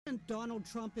Donald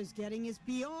Trump is getting is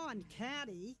beyond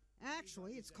catty.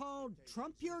 Actually, it's called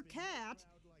Trump Your Cat,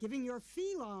 giving your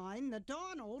feline the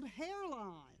Donald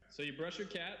hairline. So you brush your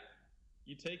cat,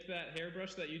 you take that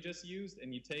hairbrush that you just used,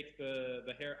 and you take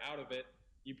the hair out of it.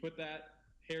 You put that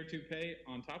hair toupee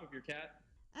on top of your cat.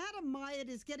 Adam Myatt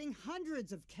is getting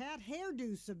hundreds of cat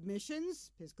hairdo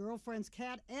submissions. His girlfriend's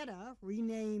cat, Etta,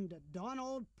 renamed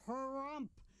Donald Perump,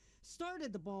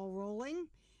 started the ball rolling.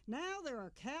 Now there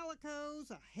are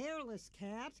calicos, a hairless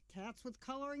cat, cats with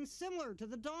coloring similar to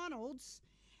the Donalds.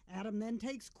 Adam then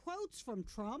takes quotes from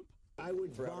Trump. I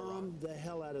would bomb the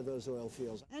hell out of those oil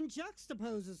fields. And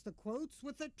juxtaposes the quotes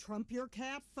with the Trump Your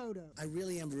Cat photo. I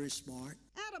really am very smart.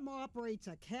 Adam operates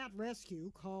a cat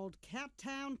rescue called Cat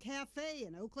Town Cafe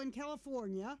in Oakland,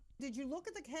 California. Did you look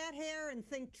at the cat hair and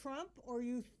think Trump, or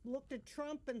you looked at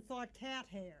Trump and thought cat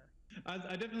hair? I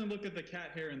definitely looked at the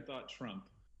cat hair and thought Trump.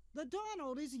 The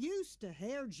Donald is used to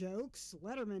hair jokes.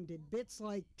 Letterman did bits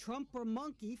like Trump or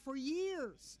monkey for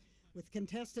years, with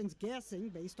contestants guessing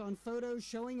based on photos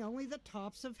showing only the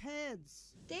tops of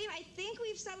heads. Dave, I think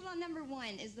we've settled on number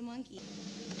one is the monkey.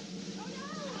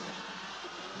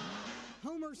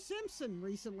 Homer Simpson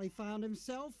recently found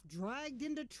himself dragged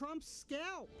into Trump's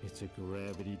scalp. It's a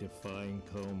gravity-defying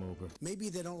comb-over. Maybe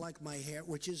they don't like my hair,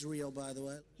 which is real, by the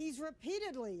way. He's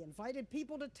repeatedly invited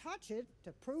people to touch it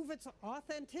to prove its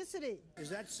authenticity. Is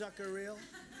that sucker real?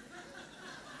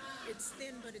 It's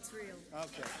thin, but it's real.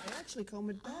 Okay. I actually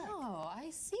comb it back. Oh, I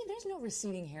see. There's no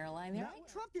receding hairline there.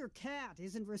 No, Trump Your Cat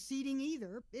isn't receding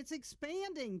either. It's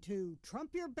expanding to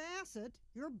Trump Your Basset,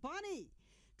 your bunny.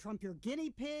 Trump your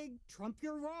guinea pig, Trump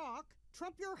your rock,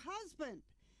 Trump your husband.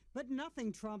 But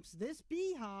nothing trumps this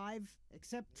beehive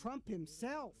except Trump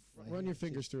himself. Run your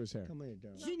fingers through his hair. Come here,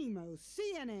 darling. Jeannie Mo,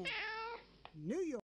 CNN, New York.